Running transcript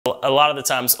A lot of the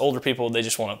times, older people, they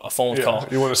just want a phone call.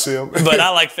 You want to see them. But I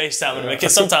like FaceTiming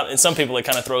because sometimes, and some people, it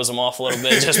kind of throws them off a little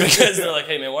bit just because they're like,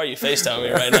 hey, man, why are you FaceTiming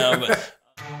me right now? But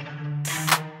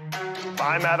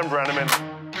I'm Adam Breneman.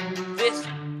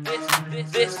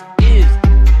 This is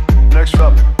Next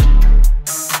up.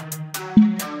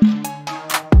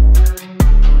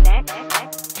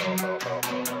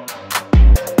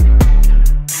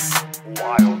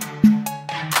 Wild.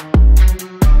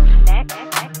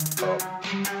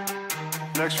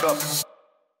 Next up.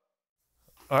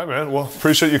 All right, man. Well,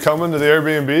 appreciate you coming to the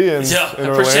Airbnb in I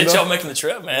Orlando. appreciate y'all making the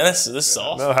trip, man. This is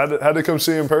awesome. No, had to come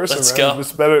see you in person, Let's man. go.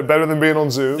 It's better than being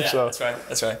on Zoom. Yeah, so. that's right.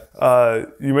 That's right.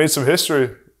 You made some history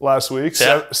last week.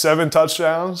 Yeah. Seven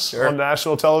touchdowns on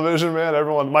national television, man.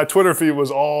 Everyone, my Twitter feed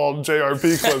was all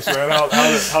JRP clips, man.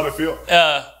 How'd it feel?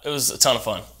 It was a ton of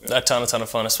fun. A ton of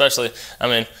fun. Especially, I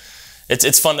mean,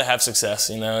 it's fun to have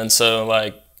success, you know. And so,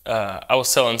 like, I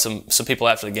was telling some people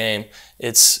after the game,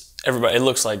 everybody. It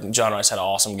looks like John Rice had an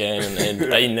awesome game,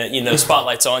 and you know,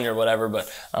 spotlight's on you or whatever.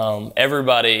 But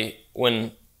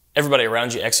when everybody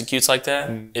around you executes like that,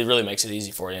 it really makes it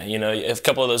easy for you. You know, if a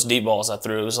couple of those deep balls I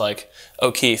threw, it was like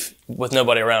O'Keefe with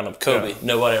nobody around him, Kobe,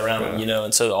 nobody around him, you know,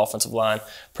 and so the offensive line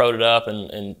pro'd it up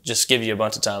and just give you a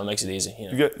bunch of time. It makes it easy.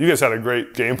 You know? You guys had a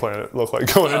great game plan, it looked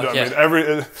like, going into it. I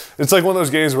mean, it's like one of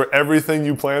those games where everything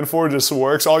you plan for just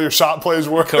works. All your shot plays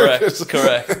work.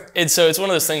 Correct. And so it's one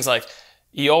of those things like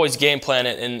you always game plan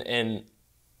it and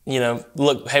you know,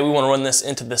 look, hey, we want to run this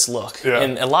into this look. Yeah.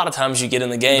 And a lot of times you get in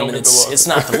the game and it's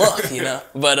not the look, you know.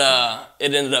 But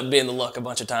it ended up being the look a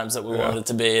bunch of times that we wanted it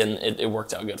to be, and it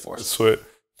worked out good for us. Sweet. All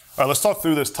right, let's talk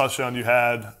through this touchdown you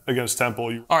had against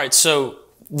Temple. All right, so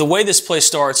the way this play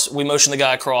starts, we motion the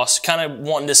guy across, kind of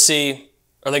wanting to see,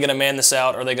 are they going to man this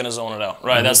out? Or are they going to zone it out?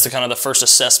 Right, that's the kind of the first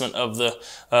assessment of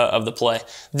the play.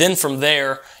 Then from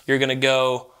there, you're going to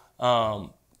go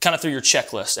kind of through your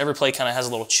checklist. Every play kind of has a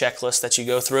little checklist that you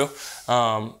go through.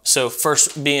 So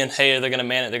first being, hey, they're going to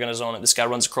man it, they're going to zone it. This guy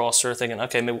runs across, they're thinking,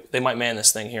 okay, maybe they might man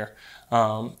this thing here.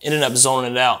 Ended up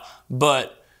zoning it out.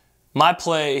 But my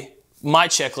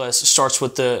checklist starts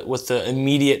with the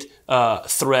immediate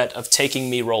threat of taking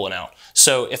me rolling out.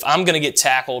 So if I'm going to get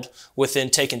tackled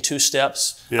within taking 2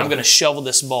 steps, I'm going to shovel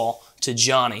this ball to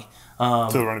Johnny. To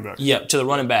the running back. Yeah, to the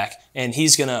running back. And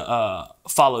he's going to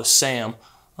follow Sam.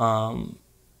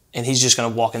 And he's just going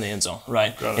to walk in the end zone,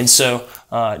 right? And so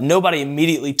nobody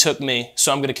immediately took me,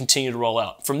 so I'm going to continue to roll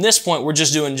out. From this point, we're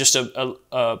just doing just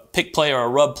a pick play or a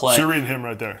rub play. So you're reading him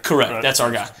right there. Correct. Right. That's our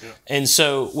guy. Yeah. And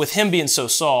so with him being so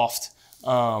soft,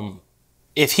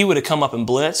 if he would have come up and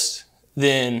blitzed,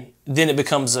 then it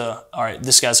becomes all right,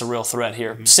 this guy's a real threat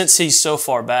here. Since he's so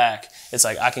far back, it's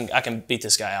like I can beat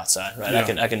this guy outside, right?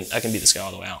 Yeah. I can beat this guy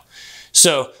all the way out.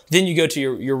 So then you go to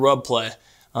your rub play.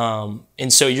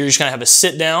 And so you're just going to have a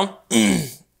sit down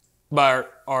by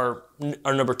our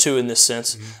number 2 in this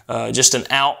sense, just an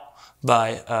out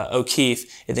by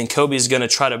O'Keefe. And then Kobe's going to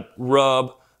try to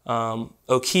rub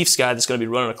O'Keefe's guy that's going to be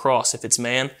running across if it's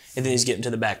man, and then he's getting to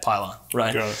the back pylon,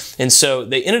 right? And so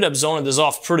they ended up zoning this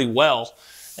off pretty well.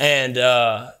 And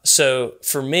so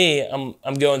for me,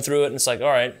 I'm going through it, and it's like, all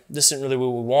right, this isn't really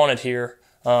what we wanted here.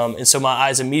 And so my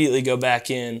eyes immediately go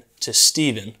back in to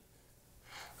Steven.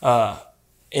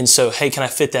 And so, hey, can I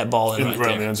fit that ball in right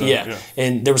there? The end zone, yeah.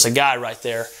 And there was a guy right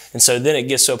there. And so then it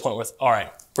gets to a point where, all right,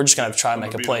 we're just going to try and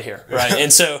make a play here, right?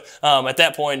 And so at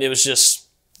that point, it was just,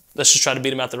 let's just try to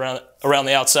beat him out around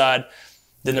the outside.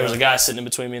 Then there was a guy sitting in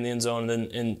between me and the end zone,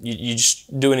 and you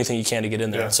just do anything you can to get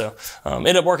in there. So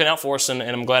ended up working out for us, and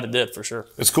I'm glad it did for sure.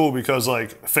 It's cool because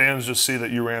like fans just see that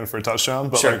you ran for a touchdown,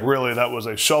 but like really that was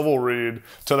a shovel read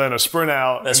to then a sprint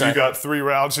out. That's and right. You got 3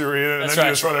 routes you read, and then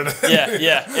you just run it.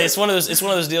 Yeah. It's one of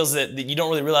those deals that you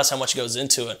don't really realize how much goes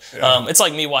into it. It's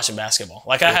like me watching basketball.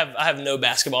 Like I have no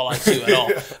basketball IQ at all.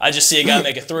 I just see a guy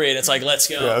make a 3, and it's like, let's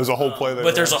go. Yeah, there's a whole play there.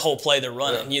 But there's a whole play they're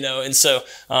running, you know. And so,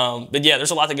 but yeah, there's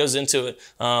a lot that goes into it.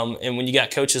 And when you got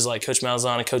coaches like Coach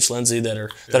Malzahn and Coach Lindsey that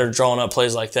are drawing up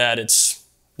plays like that,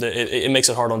 it makes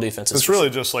it hard on defense. It's really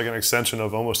just like an extension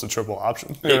of almost a triple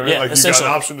option. You know what I mean? Like you got an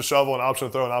option to shovel, an option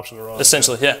to throw, an option to run.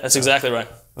 Essentially, yeah, that's exactly right.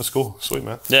 That's cool, sweet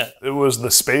man. Yeah, it was the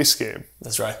space game.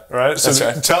 That's right. Right. So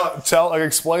that's right.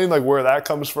 Explain like where that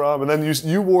comes from, and then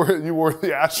you wore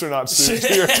the astronaut suit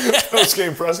to your post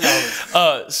game press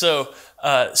conference. So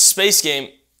space game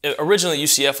originally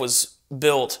UCF was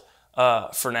built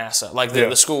for NASA. Like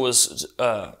the school was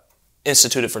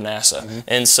instituted for NASA,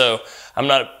 and so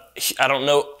I don't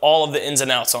know all of the ins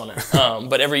and outs on it,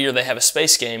 but every year they have a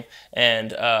space game,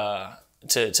 and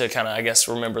to kind of, I guess,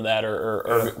 remember that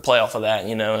or play off of that,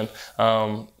 you know.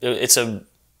 And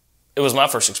it was my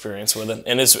first experience with it,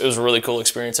 and it was a really cool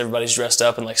experience. Everybody's dressed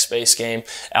up in like space game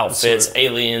outfits,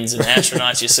 aliens and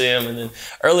astronauts. You see them, and then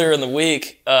earlier in the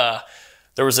week,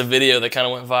 there was a video that kind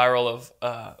of went viral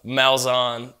of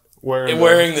Malzahn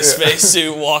wearing the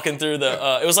spacesuit, walking through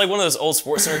the. It was like one of those old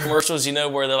Sports Center commercials, you know,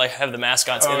 where they like have the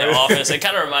mascots in the office. It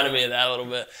kind of reminded me of that a little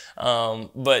bit.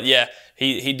 But yeah,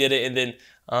 he did it, and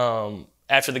then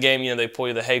after the game, you know, they pull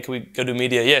you hey, can we go do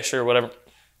media? Yeah, sure, whatever.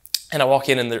 And I walk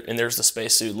in, and there's the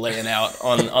spacesuit laying out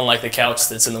on like the couch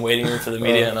that's in the waiting room for the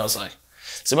media, and I was like,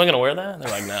 "Is anybody gonna wear that?" And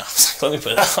they're like, "No." Let me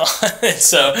put it on. And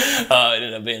so it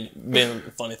ended up being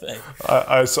a funny thing.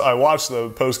 I watched the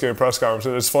post-game press conference,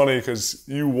 and it's funny because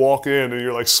you walk in and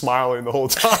you're like smiling the whole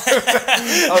time.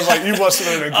 I was like, you must have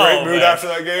been in a great mood after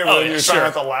that game, and you're trying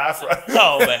not to laugh. Right?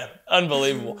 Oh man,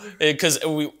 unbelievable! Because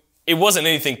it wasn't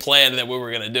anything planned that we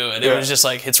were gonna do it. It was just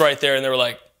like it's right there, and they were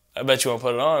like, I bet you want to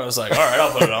put it on. I was like, all right,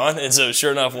 I'll put it on. And so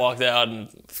sure enough, walked out, and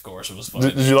of course it was fun.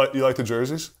 Did you like the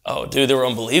jerseys? Oh, dude, they were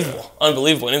unbelievable.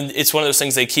 Unbelievable. And it's one of those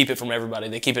things, they keep it from everybody.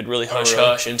 They keep it really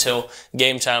hush-hush until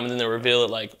game time, and then they reveal it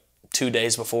like 2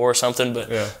 days before or something. But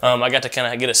I got to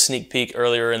kind of get a sneak peek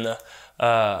earlier in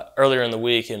the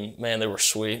week, and man, they were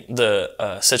sweet. The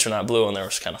Citronaut blue on there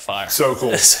was kind of fire. So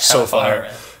cool. So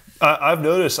fire. I've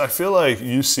noticed, I feel like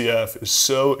UCF is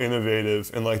so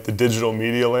innovative in like the digital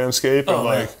media landscape, and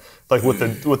like with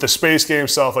the space game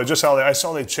stuff, like just how I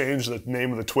saw they changed the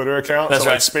name of the Twitter account to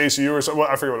like Space U or something.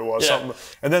 Well, I forget what it was. Something.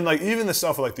 And then like even the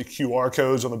stuff with like the QR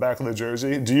codes on the back of the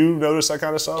jersey. Do you notice that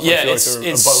kind of stuff? Yeah, I feel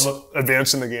like they're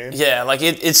advancing the game. Yeah, like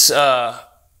it's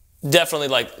definitely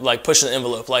like pushing the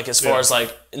envelope. Like as far as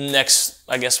like next,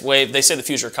 I guess, wave. They say the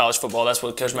future of college football. That's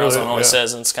what Coach Malzahn always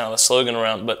says, and it's kind of a slogan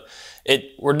around. But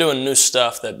we're doing new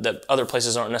stuff that other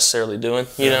places aren't necessarily doing,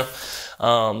 you know?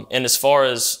 And as far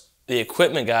as the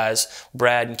equipment guys,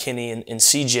 Brad and Kenny and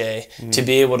CJ, to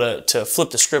be able to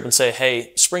flip the script and say,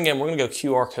 hey, spring game, we're going to go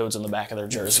QR codes on the back of their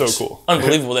jerseys. So cool.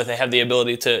 Unbelievable that they have the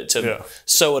ability to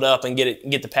sew it up and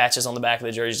get the patches on the back of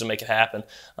the jerseys to make it happen.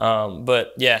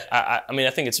 But yeah, I mean, I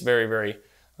think it's very, very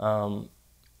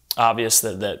obvious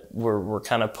that we're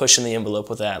kind of pushing the envelope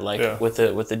with that, like with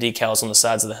the decals on the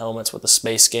sides of the helmets, with the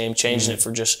space game, changing it for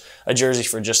just a jersey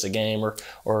for just a game,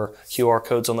 or QR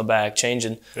codes on the back,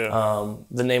 changing the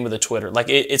name of the Twitter. Like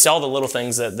it's all the little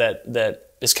things that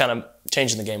is kind of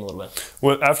changing the game a little bit.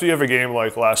 Well, after you have a game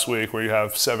like last week where you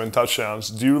have 7 touchdowns,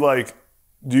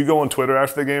 do you go on Twitter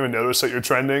after the game and notice that you're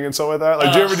trending and stuff like that?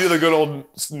 Like, do you ever do the good old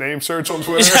name search on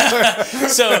Twitter?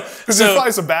 Because there's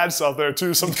probably some bad stuff there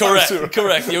too sometimes.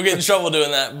 Correct. You'll get in trouble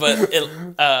doing that.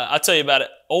 But I'll tell you about it.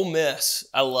 Ole Miss,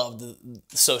 I love the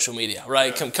social media,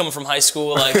 right? Coming from high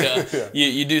school, like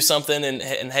you do something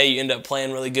and hey, you end up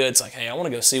playing really good. It's like, hey, I want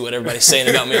to go see what everybody's saying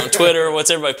about me on Twitter,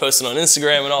 what's everybody posting on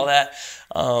Instagram and all that.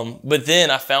 But then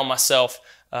I found myself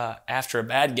after a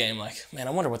bad game, like, man,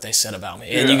 I wonder what they said about me.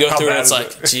 And you go through it, and it's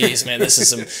like, geez, man, this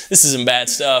is some bad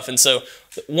stuff. And so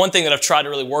one thing that I've tried to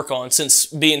really work on since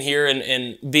being here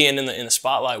and being in the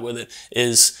spotlight with it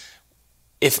is,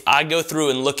 if I go through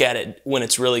and look at it when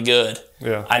it's really good,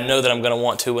 I know that I'm going to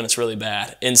want to when it's really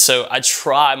bad. And so I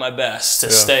try my best to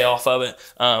stay off of it,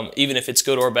 even if it's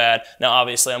good or bad. Now,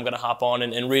 obviously, I'm going to hop on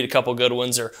and read a couple good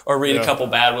ones or read a couple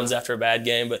bad ones after a bad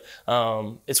game. But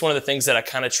it's one of the things that I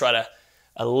kind of try to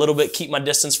a little bit keep my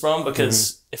distance from,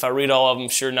 because if I read all of them,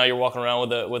 sure, now you're walking around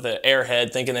with an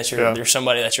airhead thinking that you're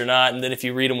somebody that you're not, and then if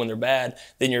you read them when they're bad,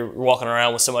 then you're walking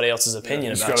around with somebody else's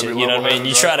opinion about you. You know what I mean?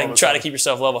 You try to keep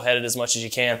yourself level-headed as much as you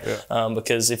can,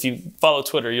 because if you follow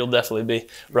Twitter, you'll definitely be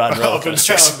riding roller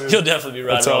coasters. You'll definitely be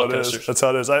riding roller coasters. That's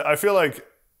how it is. I feel like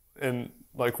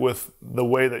with the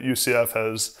way that UCF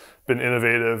has been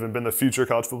innovative and been the future of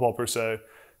college football per se,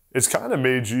 it's kind of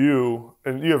made you,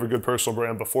 and you have a good personal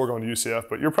brand before going to UCF,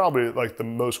 but you're probably like the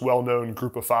most well-known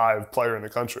group of 5 player in the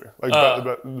country, like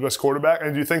the best quarterback.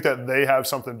 And do you think that they have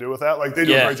something to do with that? Like they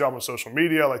do a great job on social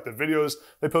media, like the videos,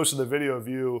 they posted the video of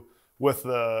you with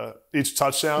each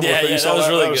touchdown. That was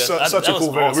really good. Such a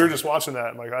cool video. We were just watching that,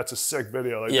 and like, that's a sick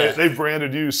video. Like they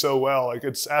branded you so well. Like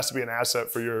it has to be an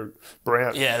asset for your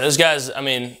brand. Yeah, those guys, I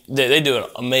mean, they do an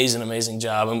amazing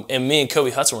job. And me and Kobe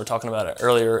Hudson were talking about it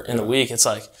earlier in the week. It's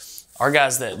like our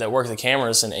guys that work the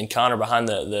cameras and Connor behind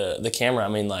the camera, I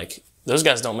mean, like, those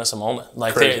guys don't miss a moment.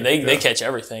 Like they catch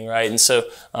everything, right? And so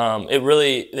it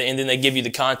really, and then they give you the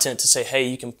content to say, hey,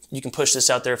 you can push this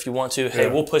out there if you want to. Hey,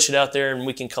 we'll push it out there and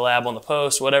we can collab on the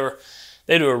post, whatever.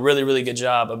 They do a really good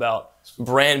job about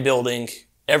brand building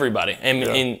everybody.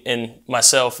 And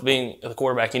myself being the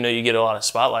quarterback, you get a lot of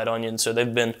spotlight on you, and so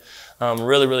they've been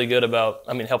really good about,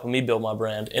 helping me build my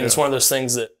brand. And it's one of those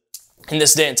things that in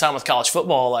this day and time with college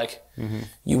football, like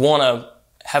you want to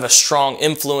have a strong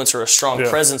influence or a strong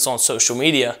presence on social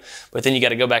media, but then you got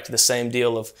to go back to the same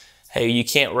deal of, hey, you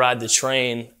can't ride the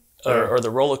train or the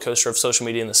roller coaster of social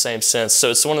media in the same sense. So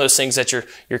it's one of those things that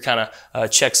you're kind of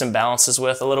checks and balances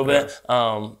with a little bit.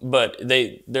 But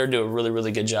they're doing a really,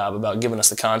 really good job about giving us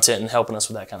the content and helping us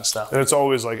with that kind of stuff. And it's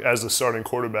always like, as the starting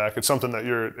quarterback, it's something that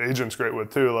your agent's great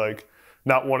with too, like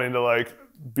not wanting to like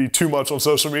be too much on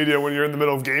social media when you're in the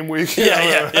middle of game week.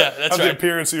 Yeah, that's right. The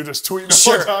appearance you're just tweeting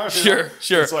all the time.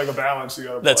 Sure. It's like a balance you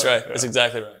got to play. That's right. That's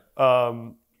exactly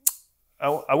right.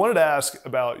 I wanted to ask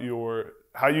about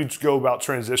how you go about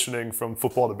transitioning from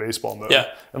football to baseball mode.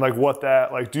 Yeah. And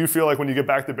like do you feel like when you get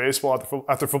back to baseball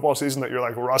after football season that you're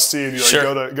like rusty and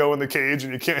you like go in the cage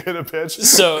and you can't hit a pitch?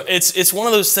 So it's one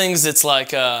of those things that's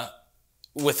like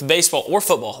with baseball or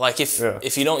football, like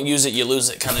if you don't use it, you lose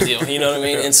it kind of deal. You know what I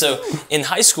mean? And so in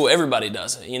high school, everybody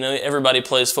does it. You know, everybody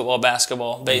plays football,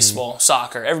 basketball, baseball,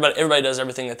 soccer. Everybody does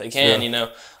everything that they can. You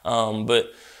know,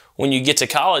 but when you get to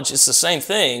college, it's the same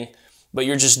thing, but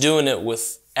you're just doing it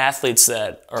with athletes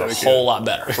that are a whole lot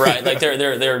better, right? Like they're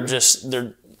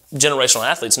generational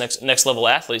athletes, next level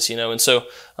athletes. You know, and so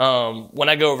when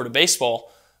I go over to baseball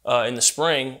in the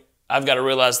spring, I've got to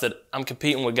realize that I'm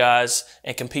competing with guys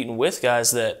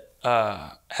that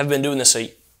have been doing this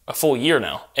a full year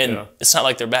now. And it's not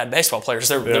like they're bad baseball players.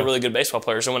 They're really good baseball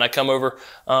players. And when I come over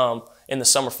in the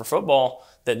summer for football,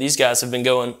 that these guys have been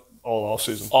going all off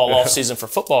season for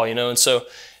football, you know. And so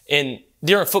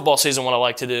during football season, what I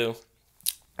like to do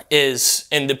is,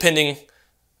 and depending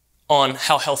on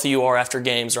how healthy you are after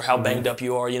games or how banged up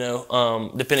you are, you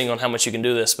know, depending on how much you can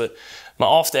do this. But my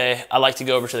off day, I like to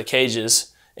go over to the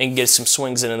cages and get some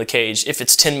swings in the cage. If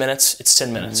it's 10 minutes, it's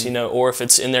 10 minutes, you know, or if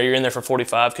it's in there, you're in there for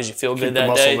 45 because you feel good that day.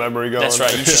 Keep the muscle memory going. That's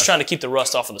right. You're just trying to keep the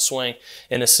rust off of the swing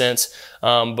in a sense.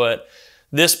 But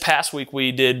this past week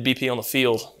we did BP on the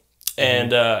field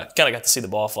and kind of got to see the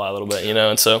ball fly a little bit, you know,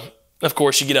 and so of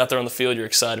course you get out there on the field, you're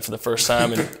excited for the first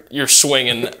time and you're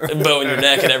swinging, bowing your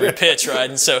neck at every pitch, right?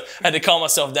 And so I had to calm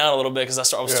myself down a little bit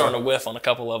because I was starting to whiff on a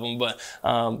couple of them. But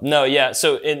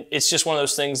so it's just one of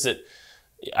those things that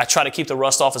I try to keep the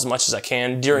rust off as much as I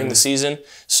can during the season.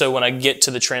 So when I get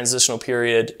to the transitional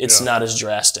period, it's not as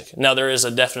drastic. Now there is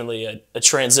definitely a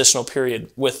transitional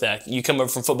period with that. You come over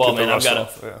from football, man, I've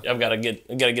got to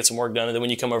get some work done. And then when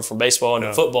you come over from baseball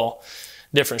into football,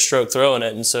 different stroke throwing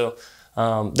it. And so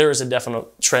there is a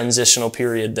definite transitional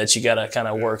period that you got to kind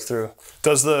of work through.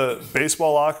 Does the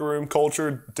baseball locker room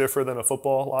culture differ than a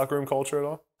football locker room culture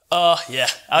at all? Yeah,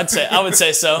 I would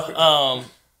say so.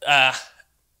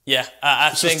 Yeah,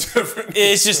 I think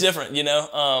it's just different, you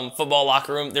know. Football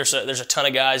locker room, there's a ton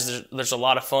of guys. There's a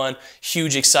lot of fun,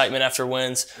 huge excitement after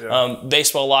wins.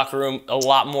 Baseball locker room, a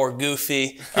lot more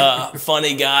goofy,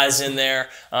 funny guys in there,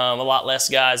 a lot less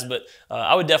guys. But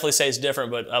I would definitely say it's different,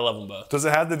 but I love them both. Does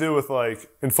it have to do with, like,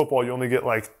 in football you only get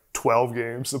like 12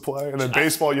 games to play, and in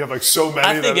baseball you have like so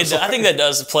many? I think that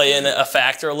does play in a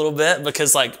factor a little bit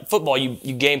because like football,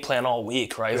 you game plan all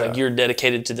week, right? Like you're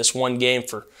dedicated to this one game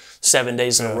for 7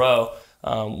 days in a row.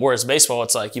 Whereas baseball,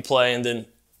 it's like you play and then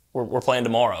we're playing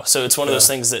tomorrow. So it's one of those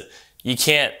things that you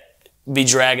can't be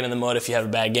dragging in the mud if you have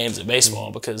bad games at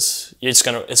baseball because it's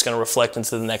gonna reflect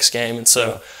into the next game. And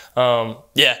so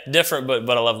different, but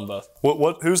I love them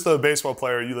both. Who's the baseball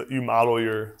player you model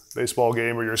your baseball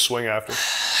game or your swing after?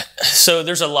 So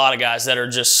there's a lot of guys that are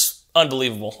just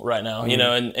unbelievable right now, you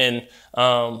know, and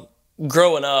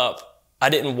growing up, I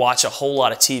didn't watch a whole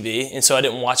lot of TV, and so I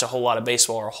didn't watch a whole lot of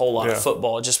baseball or a whole lot of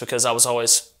football just because I was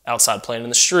always outside playing in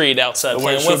the street, outside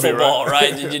playing wiffle ball,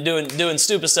 right? You're doing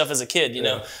stupid stuff as a kid, you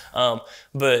know.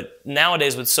 But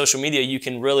nowadays with social media, you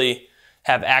can really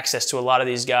have access to a lot of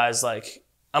these guys. Like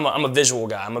I'm a visual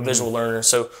guy. I'm a visual learner.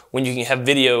 So when you can have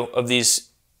video of these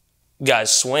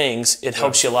guys' swings, it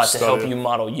helps you a lot to help you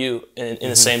model you in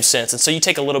the same sense. And so you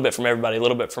take a little bit from everybody, a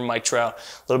little bit from Mike Trout,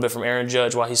 a little bit from Aaron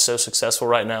Judge, why he's so successful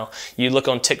right now. You look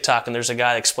on TikTok and there's a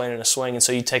guy explaining a swing, and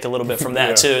so you take a little bit from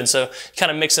that too. And so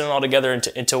kind of mixing it all together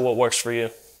into what works for you.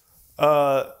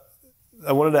 I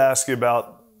wanted to ask you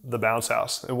about the bounce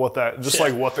house and what that, just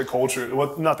like what the culture,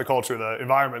 not the culture, the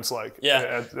environment's like.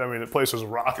 I mean, the place was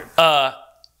rocking.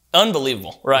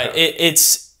 Unbelievable, right?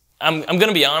 I'm going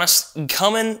to be honest,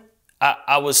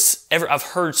 I've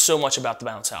heard so much about the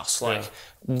bounce house, like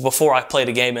before I played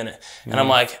a game in it. And I'm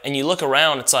like, and you look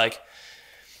around, it's like,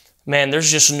 man,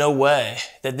 there's just no way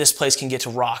that this place can get to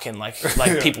rocking like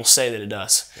people say that it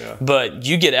does. But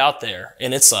you get out there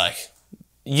and it's like,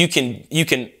 you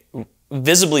can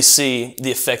visibly see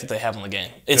the effect that they have on the game.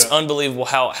 It's unbelievable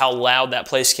how loud that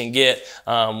place can get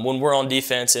when we're on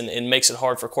defense, and it makes it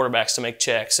hard for quarterbacks to make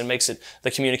checks, and makes it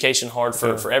the communication hard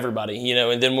for everybody, you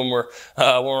know. And then when we're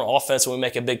on offense and we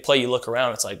make a big play, you look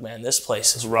around, it's like, man, this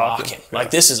place is rocking. Like,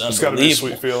 this is unbelievable. It's gotta be a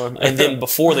sweet feeling. And then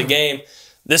before the game,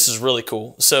 this is really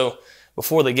cool. So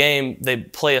before the game, they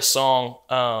play a song.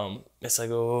 It's like,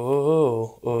 and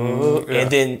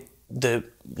then the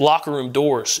locker room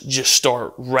doors just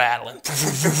start rattling,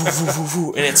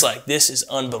 and it's like, this is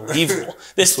unbelievable.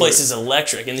 This place is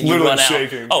electric. And then you run out,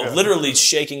 shaking, literally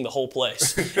shaking the whole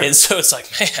place. And so it's like,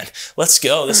 man, let's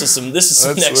go. This is some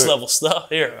next level stuff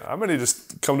here. I'm gonna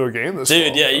just come to a game this dude.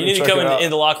 fall. Yeah, you need to come in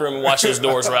the locker room and watch those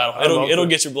doors rattle. It'll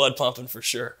get your blood pumping for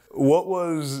sure. What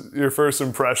was your first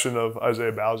impression of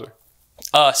Isaiah Bowser?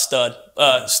 Stud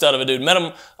of a dude. Met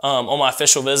him on my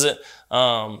official visit.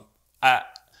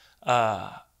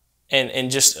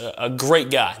 And just a great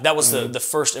guy. That was the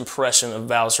first impression of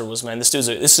Bowser was, man, this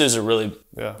dude's a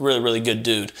really good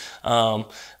dude.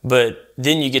 But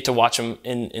then you get to watch him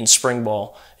in spring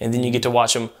ball, and then you get to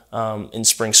watch him in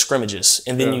spring scrimmages,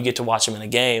 and then you get to watch him in a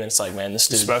game, and it's like, man, this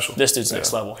dude's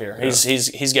next level here. Yeah.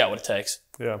 He's got what it takes.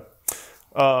 Yeah.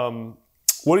 For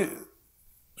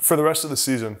the rest of the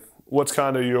season, what's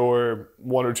kind of your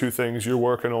one or two things you're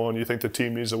working on, you think the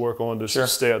team needs to work on to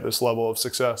stay at this level of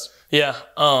success? Yeah.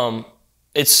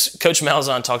 It's Coach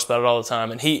Malzahn talks about it all the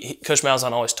time, and Coach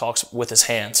Malzahn always talks with his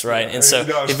hands, right? Yeah, and so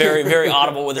he's very, very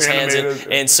audible with his hands.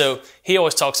 And so he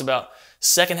always talks about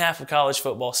second half of college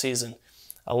football season,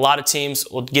 a lot of teams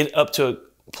will get up to a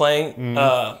playing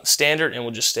standard and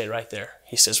will just stay right there.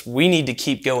 He says, we need to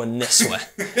keep going this way.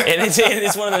 And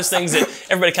it's one of those things that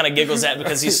everybody kind of giggles at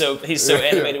because he's so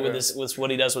animated with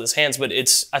what he does with his hands. But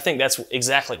I think that's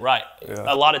exactly right.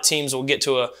 Yeah. A lot of teams will get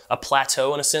to a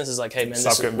plateau in a sense. It's like, hey,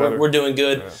 man, we're doing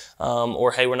good. Yeah.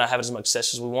 Or, hey, we're not having as much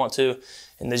success as we want to.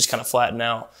 And they just kind of flatten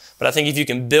out. But I think if you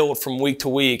can build from week to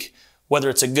week, whether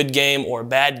it's a good game or a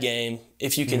bad game,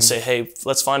 if you can say, hey,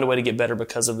 let's find a way to get better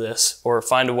because of this, or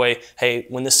find a way, hey,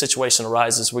 when this situation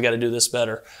arises, we got to do this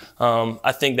better.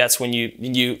 I think that's when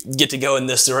you get to go in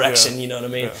this direction, you know what I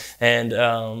mean? Yeah. And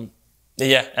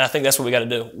I think that's what we got to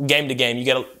do. Game to game, you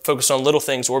got to focus on little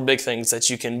things or big things that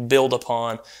you can build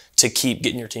upon to keep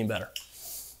getting your team better.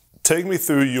 Take me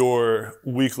through your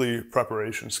weekly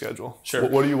preparation schedule. Sure.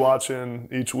 What are you watching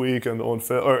each week and on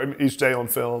film, or each day on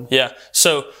film? Yeah.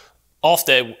 So off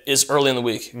day is early in the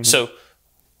week. So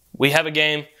we have a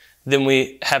game, then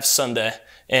we have Sunday,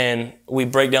 and we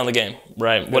break down the game,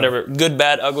 right? Yeah. Whatever, good,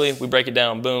 bad, ugly, we break it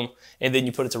down, boom, and then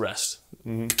you put it to rest.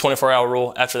 24-hour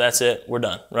rule, after that's it, we're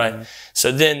done, right?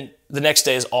 So then the next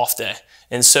day is off day.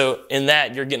 And so in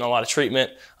that, you're getting a lot of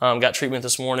treatment. Got treatment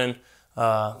this morning,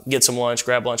 get some lunch,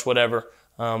 grab lunch, whatever.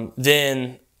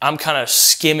 Then I'm kind of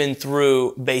skimming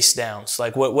through base downs.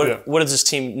 Like what does this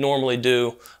team normally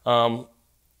do?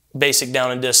 Basic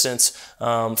down and distance,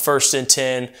 first and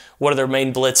 10, what are their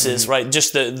main blitzes, right?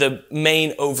 Just the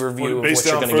main overview of what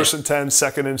you're going to get. First and 10,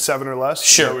 second and 7 or less?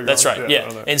 Sure, that's right,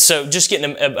 yeah. And so just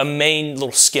getting a main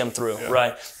little skim through,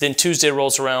 right? Then Tuesday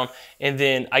rolls around, and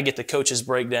then I get the coach's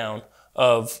breakdown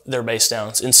of their base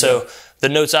downs. And so the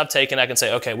notes I've taken, I can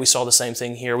say, okay, we saw the same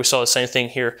thing here. We saw the same thing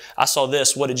here. I saw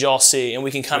this. What did y'all see? And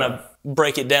we can kind of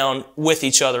break it down with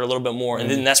each other a little bit more. And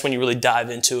then that's when you really dive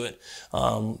into it.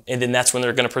 And then that's when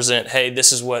they're going to present, hey,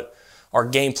 this is what our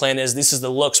game plan is. This is the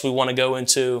looks we want to go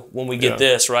into when we get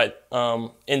this, right?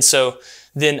 And so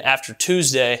then after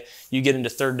Tuesday, you get into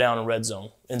third down and red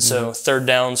zone. And so third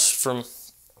downs from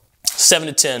 7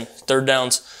 to 10, third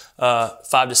downs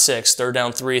 5 to 6, third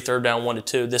down 3, third down 1 to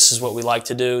 2. This is what we like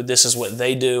to do. This is what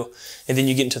they do. And then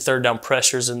you get into third down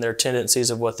pressures and their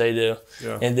tendencies of what they do.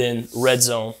 Yeah. And then red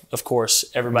zone, of course,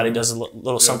 everybody does a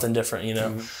little something different, you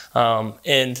know.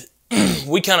 And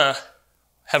we kind of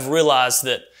have realized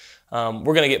that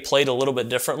we're going to get played a little bit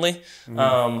differently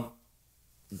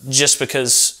just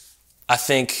because I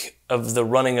think of the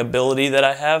running ability that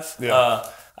I have. Yeah.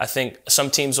 I think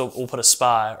some teams will put a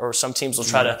spy, or some teams will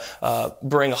try to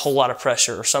bring a whole lot of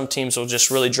pressure, or some teams will just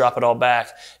really drop it all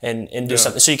back and do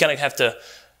something. So you kind of have to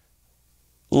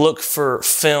look for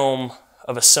film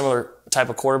of a similar type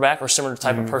of quarterback or similar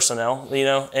type of personnel, you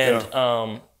know,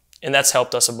 and that's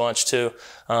helped us a bunch too.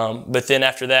 But then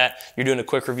after that, you're doing a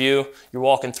quick review, you're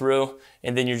walking through,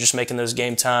 and then you're just making those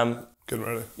game time. Getting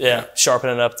ready. Yeah,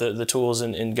 sharpening up the tools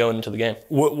and going into the game.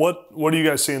 What are you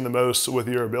guys seeing the most with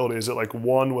your ability? Is it like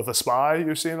one with a spy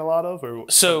you're seeing a lot of? Or?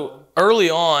 So early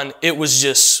on, it was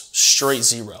just straight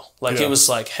zero. Like it was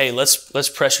like, hey, let's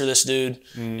pressure this dude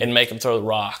and make him throw the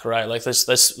rock, right? Like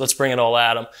let's bring it all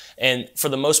at him. And for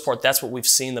the most part, that's what we've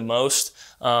seen the most.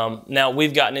 Now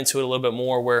we've gotten into it a little bit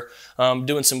more where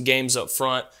doing some games up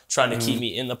front, trying to keep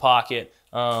me in the pocket,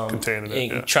 Containing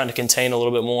it, trying to contain a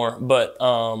little bit more. But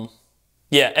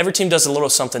yeah, every team does a little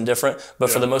something different. But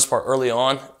for the most part, early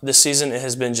on this season, it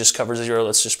has been just cover zero.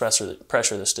 Let's just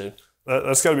pressure this dude.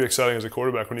 That's got to be exciting as a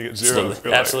quarterback when you get zero.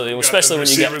 Absolutely, absolutely. Especially when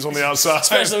you got on the outside.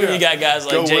 Especially when you got guys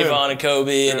like Javon and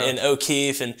Kobe and, Yeah. and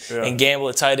O'Keefe and Gamble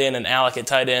at tight end and Alec at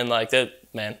tight end like that.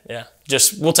 Man, yeah.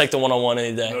 Just we'll take the one-on-one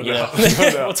any day. No you doubt. know? No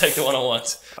doubt. We'll take the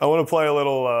one-on-ones. I want to play a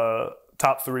little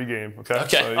top three game. Okay. Okay,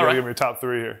 So you all gotta right. give me top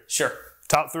three here. Sure.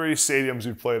 Top three stadiums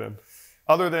you've played in,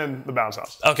 other than the Bounce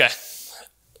House. Okay.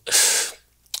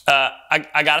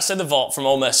 I gotta say the Vault from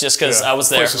Ole Miss just because Yeah, I was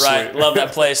there, place is right? sweet. Love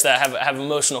that place. That have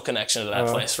emotional connection to that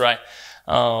place, right?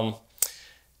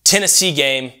 Tennessee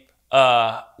game.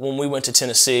 When we went to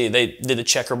Tennessee, they did a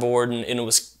checkerboard and it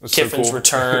was Kiffin's cool.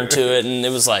 return to it, and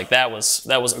it was like that was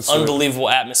unbelievable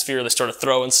atmosphere. They started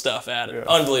throwing stuff at it,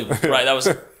 unbelievable, right? That was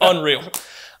unreal.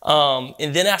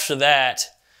 And then after that,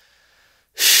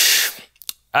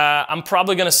 I'm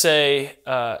probably gonna say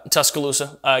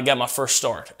Tuscaloosa. I got my first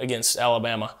start against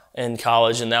Alabama in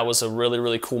college, and that was a really,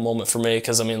 really cool moment for me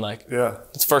because I mean, like,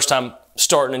 it's the first time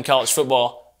starting in college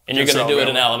football. And you're going to do it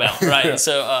in Alabama, right? And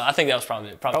so I think that was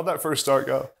probably. How'd that first start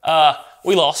go?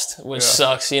 We lost, which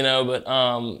sucks, you know. But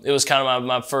it was kind of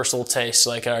my first little taste.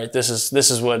 Like, all right, this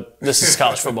is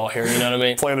college football here. You know what I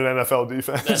mean? Playing an NFL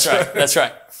defense. That's right. That's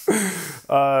right.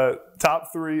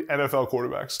 Top three NFL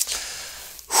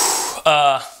quarterbacks.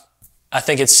 I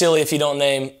think it's silly if you don't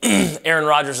name Aaron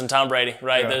Rodgers and Tom Brady,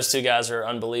 right? Yeah. Those two guys are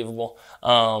unbelievable.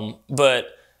 But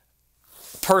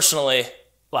personally,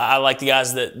 I like the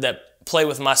guys that play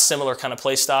with my similar kind of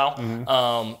play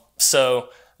style. So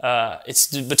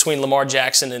it's between Lamar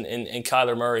Jackson and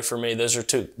Kyler Murray for me. Those are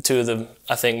two of the,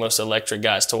 I think, most electric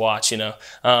guys to watch, you know.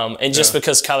 And just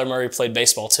because Kyler Murray played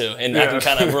baseball too, and I can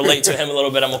kind of relate to him a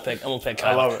little bit, I'm gonna pick Kyler.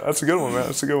 I love it. That's a good one, man.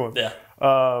 That's a good one. Yeah.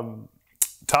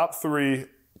 Top three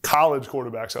college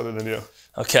quarterbacks other than you.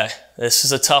 Okay, this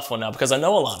is a tough one now because I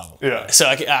know a lot of them. Yeah. So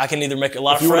I can either make a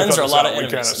lot of you wanna friends cut or a this lot out, of we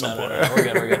can enemies. at some No, point. we're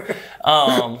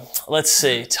good. Let's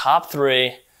see. Top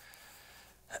three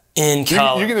in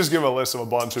college. You can just give a list of a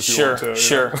bunch if you Sure, want to.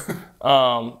 sure.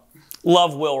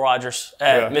 Love Will Rogers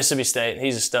at Yeah. Mississippi State.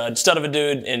 He's a stud of a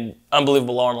dude, and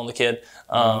unbelievable arm on the kid.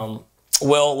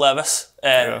 Will Levis,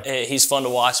 he's fun to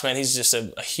watch, man. He's just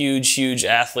a huge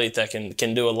athlete that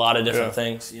can do a lot of different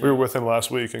things. We were with him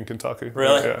last week in Kentucky.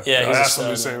 Really? Yeah. He's I a asked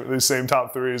him stud, these same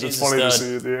top threes. It's He's a funny to stud.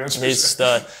 see the answers. He's a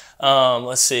stud.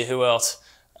 Let's see, who else?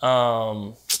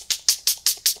 Man,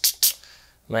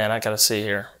 I gotta see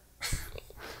here.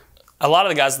 A lot of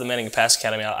the guys at the Manning Pass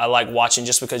Academy, I like watching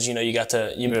just because you got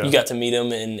to meet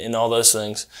them and all those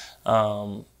things.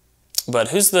 But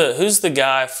who's the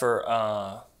guy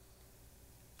for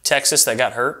Texas that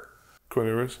got hurt? Quinn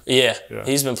Ewers. Yeah,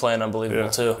 he's been playing unbelievable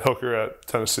too. Hooker at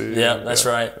Tennessee. Yeah, that's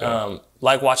right. Yeah.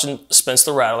 Like watching Spence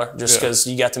the Rattler just because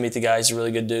you got to meet the guy. He's a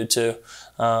really good dude too.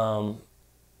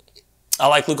 I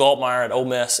like Luke Altmaier at Ole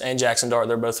Miss and Jackson Dart.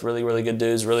 They're both really, really good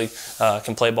dudes. Really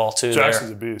can play ball too.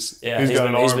 Jackson's a beast. Yeah, he's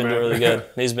been doing really good.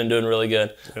 He's been doing really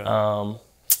good. Yeah.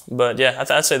 But yeah,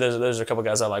 I'd say those are a couple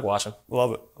guys I like watching.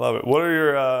 Love it. What are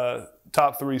your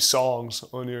top three songs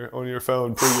on your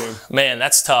phone pregame? Man,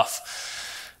 that's tough.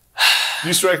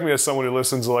 You strike me as someone who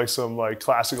listens to some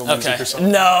classical music or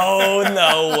something. No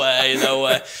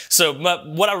way. So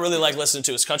what I really like listening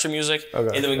to is country music, and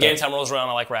then when game time rolls around,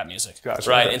 I like rap music. Gotcha.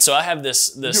 Right, Okay. and so I have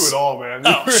this. You do it all, man.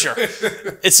 Oh, sure.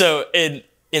 And so I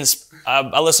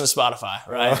listen to Spotify,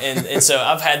 right, and so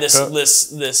I've had this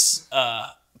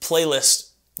playlist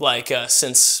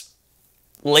since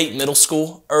late middle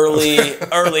school,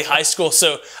 early high school.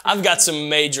 So I've got some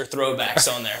major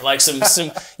throwbacks on there. Like some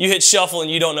you hit shuffle and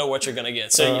you don't know what you're gonna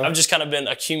get. So I've just kind of been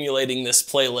accumulating this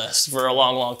playlist for a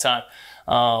long time.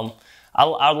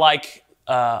 I like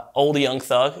Old Young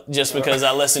Thug just because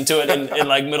I listened to it in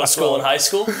middle school and high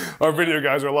school. Our video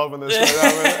guys are loving this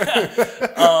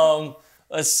right now, man.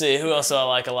 Let's see, who else do I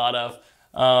like a lot of?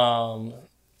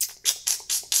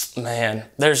 Man,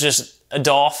 there's just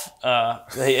Dolph.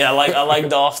 I like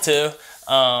Dolph too.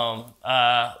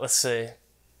 Let's see.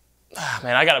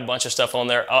 Man, I got a bunch of stuff on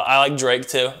there. I like Drake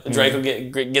too. Drake will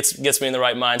gets me in the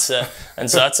right mindset, and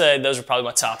so I'd say those are probably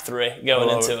my top three going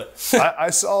into it. I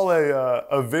saw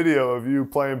a video of you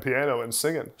playing piano and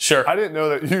singing. Sure. I didn't know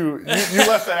that you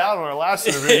left that out on our last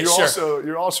interview.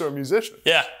 You're also a musician.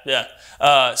 Yeah.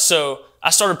 So I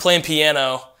started playing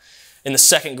piano in the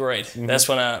second grade. That's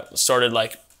when I started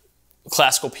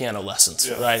classical piano lessons,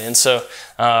 right? And so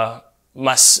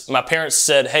my parents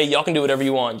said, hey, y'all can do whatever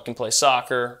you want. You can play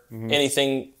soccer,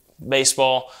 anything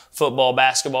baseball, football,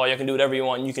 basketball. You can do whatever you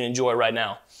want and you can enjoy right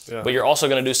now. Yeah. But you're also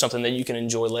going to do something that you can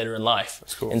enjoy later in life.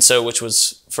 That's cool. And so, which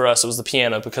was, for us, it was the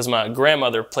piano, because my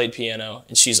grandmother played piano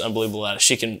and she's unbelievable at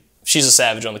it. She's a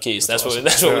savage on the keys. That's awesome.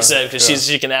 What we said, because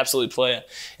she can absolutely play it.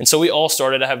 And so we all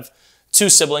started. I have 2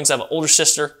 siblings. I have an older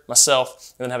sister,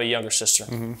 myself, and then I have a younger sister.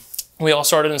 We all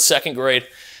started in 2nd grade,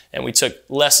 and we took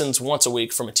lessons once a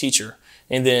week from a teacher.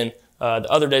 And then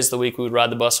the other days of the week, we would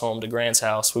ride the bus home to Gran's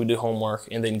house. We would do homework,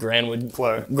 and then Gran would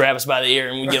grab us by the ear,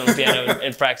 and we'd get on the piano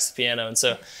and practice the piano. And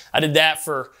so I did that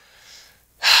from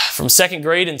 2nd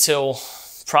grade until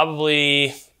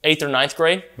probably 8th or 9th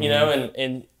grade, you know,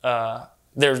 and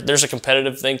there's a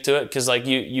competitive thing to it, because like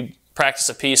you practice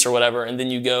a piece or whatever, and then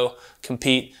you go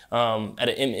compete at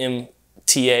an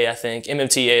MMTA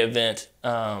event,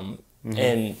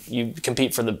 and you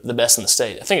compete for the best in the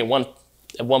state. I think at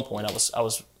one point I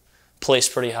was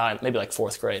placed pretty high, maybe like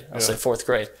 4th grade. I'll say 4th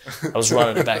grade. I was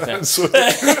running it back then.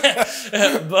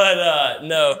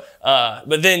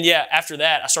 But then after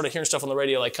that, I started hearing stuff on the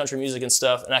radio like country music and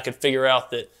stuff, and I could figure out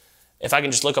that if I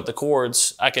can just look up the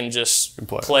chords, I can just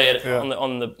play it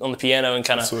on the piano and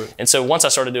kind of. And so once I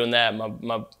started doing that,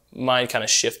 my mind kind of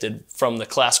shifted from the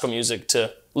classical music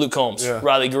to Luke Combs,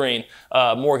 Riley Green,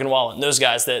 Morgan Wallen, those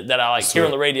guys that I like hear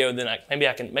on the radio. And then maybe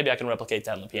I can replicate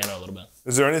that on the piano a little bit.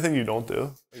 Is there anything you don't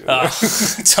do?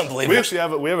 It's unbelievable. We actually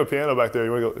have a piano back there.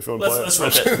 You want to go? If you want to play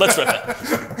it? Let's rip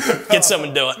it. Get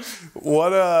something to do it.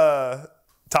 What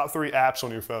top 3 apps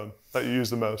on your phone that you use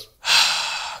the most?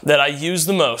 That I use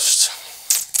the most.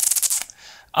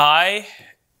 I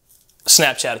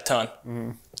Snapchat a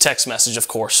ton. Text message, of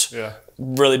course. Yeah.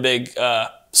 Really big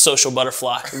social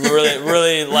butterfly.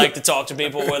 Really like to talk to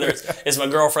people, whether it's my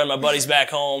girlfriend, my buddies back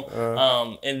home,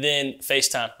 and then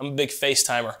FaceTime. I'm a big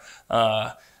FaceTimer.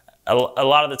 A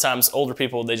lot of the times, older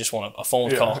people, they just want a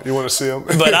phone call. You want to see them?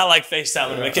 But I like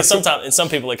FaceTiming because sometimes, and some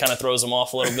people, it kind of throws them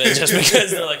off a little bit just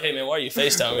because they're like, hey, man, why are you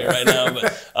FaceTiming me right now?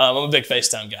 But I'm a big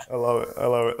FaceTime guy. I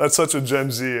love it. That's such a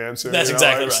Gen Z answer. That's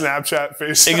exactly right. Snapchat,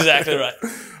 FaceTime. Exactly right.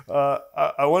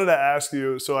 I wanted to ask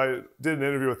you, so I did an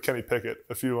interview with Kenny Pickett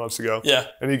a few months ago. Yeah.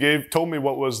 And he told me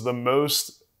what was the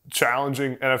most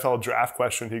challenging NFL draft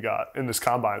question he got in this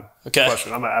combine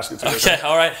question. I'm going to ask it to you. Okay,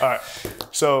 all right. All right.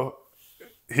 So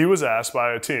he was asked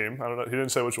by a team, I don't know, he didn't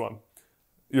say which one.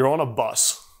 You're on a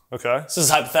bus, okay? This is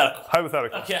hypothetical.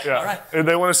 Hypothetical. Okay, yeah. All right. And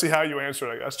they want to see how you answer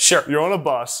it, I guess. Sure. You're on a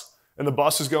bus, and the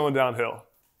bus is going downhill.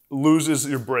 Loses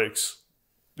your brakes.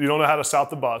 You don't know how to stop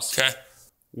the bus. Okay.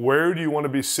 Where do you want to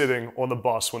be sitting on the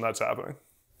bus when that's happening?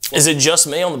 Is it just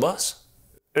me on the bus?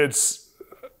 Is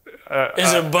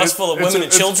it a bus full of women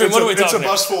and children? What are we talking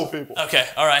about? It's a bus full of people. Okay,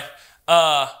 all right.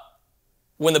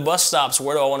 When the bus stops,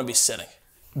 where do I want to be sitting?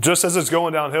 Just as it's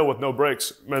going downhill with no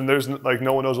brakes, and there's like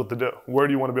no one knows what to do. Where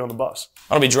do you want to be on the bus?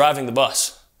 I want to be driving the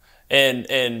bus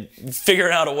and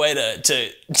figuring out a way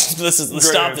to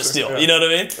stop this deal. Yeah. You know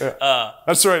what I mean? Yeah.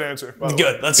 That's the right answer.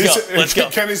 Good. Let's go.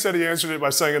 Kenny said he answered it by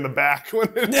saying in the back.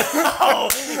 Oh,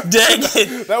 dang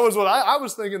it! That was what I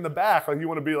was thinking. In the back, like you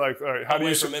want to be like, all right, how do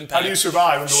you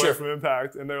survive away from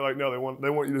impact? And they're like, no, they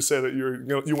want you to say that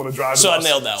you want to drive. So the bus. I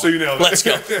nailed that one. So you nailed it. Let's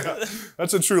go. Yeah.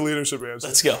 That's a true leadership answer.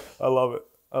 Let's go. I love it.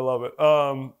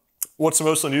 What's the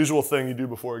most unusual thing you do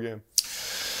before a game?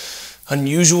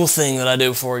 Unusual thing that I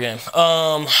do before a game.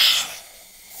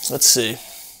 Let's see.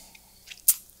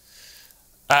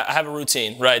 I have a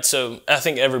routine, right? So I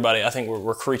think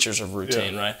we're creatures of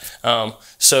routine, right?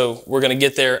 So we're going to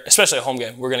get there, especially a home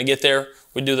game. We're going to get there.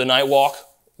 We do the night walk.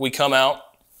 We come out.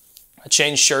 I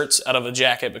change shirts out of a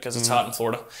jacket because it's hot in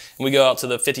Florida. And we go out to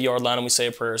the 50-yard line and we say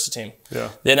a prayer as a team. Yeah.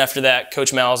 Then after that,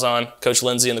 Coach Malzahn, Coach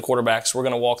Lindsay, and the quarterbacks, we're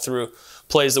going to walk through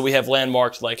plays that we have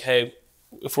landmarked, like, hey,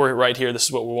 if we're right here, this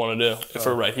is what we want to do. If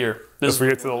we're right here. If we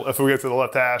get to the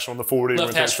left hash on the 40.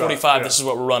 Left hash 45, this is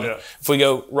what we're running. Yeah. If we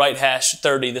go right hash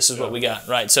 30, this is what we got,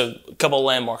 right? So a couple of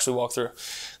landmarks we walk through.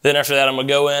 Then after that, I'm going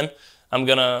to go in. I'm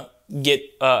going to get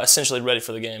essentially ready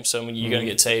for the game. So you're going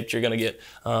to get taped. You're going to get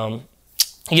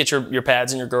you get your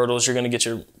pads and your girdles. You're going to get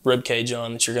your rib cage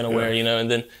on that you're going to wear, you know. And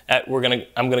then I'm going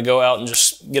to go out and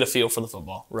just get a feel for the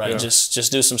football, right? Yeah.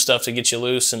 Just do some stuff to get you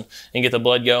loose and get the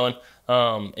blood going.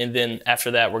 And then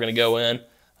after that, we're going to go in.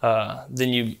 Then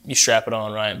you strap it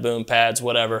on, right? Boom, pads,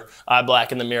 whatever. Eye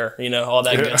black in the mirror, you know, all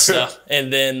that good stuff.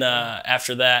 And then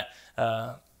after that,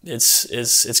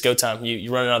 it's go time.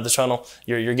 You run out of the tunnel.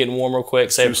 You're getting warm real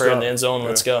quick. Say a prayer in the end zone.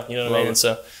 Let's go. You know what I mean? And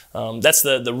so that's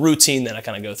the routine that I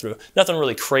kind of go through. Nothing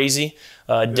really crazy,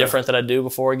 different that I do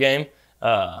before a game.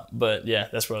 But yeah,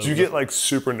 that's what. Do you get like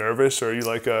super nervous, or are you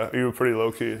like are you pretty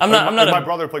low key? I'm not. My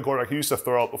brother played quarterback. He used to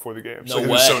throw up before the game. No way. He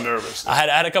was so nervous. I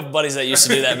had a couple buddies that used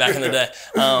to do that back in the day.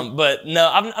 But no,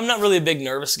 I'm not really a big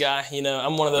nervous guy. You know,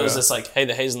 I'm one of those that's like, hey,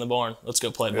 the hay's in the barn. Let's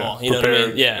go play ball. You know what I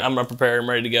mean? Yeah, I'm prepared. I'm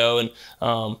ready to go.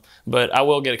 And but I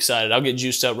will get excited. I'll get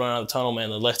juiced up running out of the tunnel,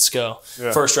 man. Let's go.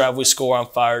 Yeah. First drive we score, I'm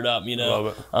fired up. You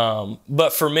know. Love it.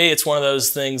 But for me, it's one of those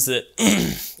things that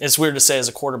it's weird to say as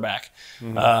a quarterback.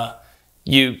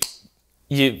 You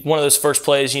one of those first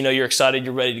plays, you know, you're excited,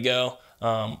 you're ready to go.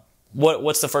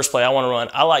 What's the first play I want to run?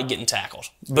 I like getting tackled.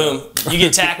 Boom. You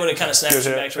get tackled, it kind of snaps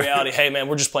you back to reality. Hey, man,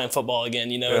 we're just playing football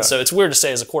again, you know. And so it's weird to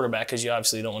say as a quarterback because you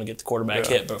obviously don't want to get the quarterback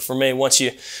hit. But for me, once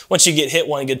you get hit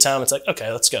one good time, it's like,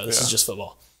 okay, let's go. This is just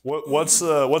football. What's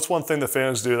one thing the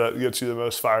fans do that gets you the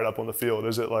most fired up on the field?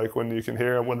 Is it like when you can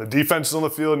hear them, when the defense is on the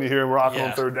field and you hear them rocking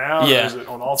on third down? Yeah. Or is it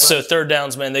on offense? So third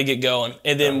downs, man, they get going.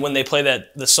 And then when they play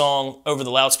the song over the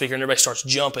loudspeaker and everybody starts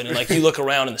jumping and like you look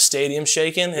around and the stadium's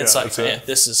shaking, it's like, man,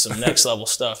 this is some next level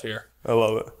stuff here. I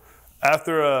love it.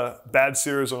 After a bad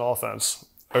series on offense,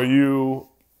 are you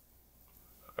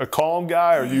a calm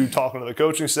guy? Are you talking to the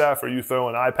coaching staff? Are you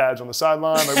throwing iPads on the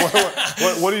sideline? Like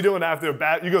what are you doing after a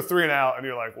bad? You go 3 and out, and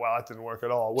you're like, "Wow, that didn't work at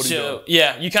all." What are you doing?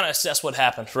 Yeah, you kind of assess what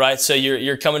happened, right? So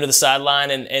you're coming to the sideline,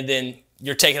 and then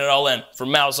you're taking it all in from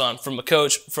Malzahn, from a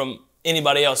coach, from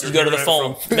anybody else. You go to the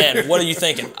phone, man. What are you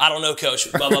thinking? I don't know,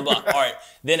 coach. Blah blah blah. All right.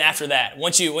 Then after that,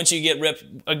 once you get ripped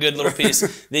a good little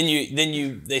piece, then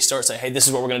they start saying, hey, this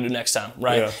is what we're going to do next time,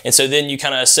 right? Yeah. And so then you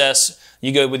kind of assess.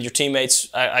 You go with your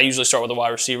teammates. I usually start with the wide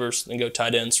receivers, then go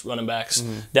tight ends, running backs,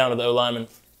 down to the O linemen.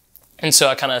 And so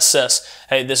I kind of assess,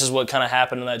 hey, this is what kind of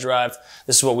happened in that drive.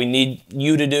 This is what we need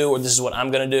you to do, or this is what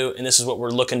I'm going to do, and this is what we're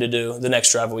looking to do the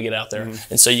next drive when we get out there.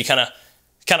 And so you kind of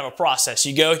a process.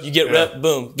 You go, you get ripped,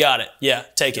 boom, got it. Yeah,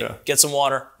 take it. Get some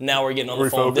water. Now we're getting on the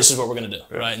phone. This is what we're going to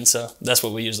do, right? And so that's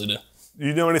what we usually do.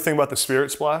 You know anything about the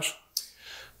Spirit Splash?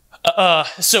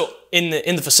 So in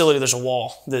the facility, there's a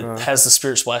wall that has the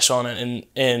Spirit Splash on it,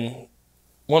 and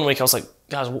one week I was like,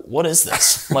 guys, what is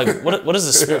this? Like, what is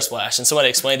the Spirit Splash? And somebody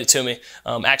explained it to me.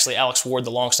 Actually, Alex Ward,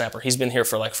 the long snapper, he's been here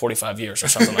for like 45 years or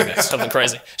something like that, something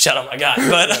crazy. Shout out my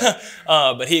guy.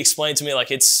 But he explained to me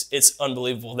like it's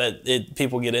unbelievable that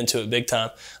people get into it big time.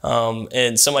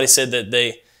 And somebody said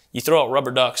that you throw out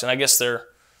rubber ducks, and I guess they're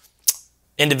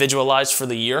individualized for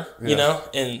the year, you know,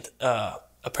 and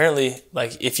apparently,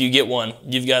 like if you get one,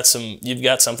 you've got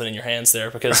something in your hands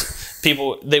there because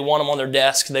people they want them on their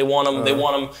desk, they want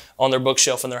them on their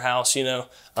bookshelf in their house, you know.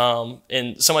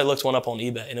 And somebody looked one up on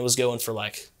eBay, and it was going for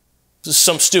like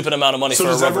some stupid amount of money for a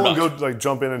rubber duck. So does everyone go like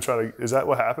jump in and try to? Is that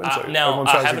what happens? Like, now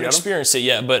I haven't experienced it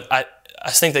yet, but I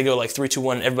think they go like 3, 2,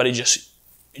 1. And everybody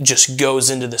just goes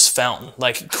into this fountain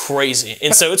like crazy,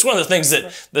 and so it's one of the things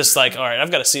that's like, all right,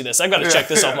 I've got to see this. I've got to check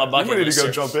this off my bucket list. You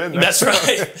need to go jump in. That's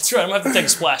right. That's right. I'm gonna have to take a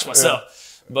splash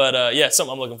myself. But it's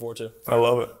something I'm looking forward to. I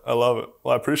love it.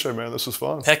 Well, I appreciate it, man. This was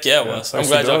fun. Heck yeah, it was. I'm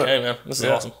glad y'all came, man. This is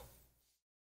awesome.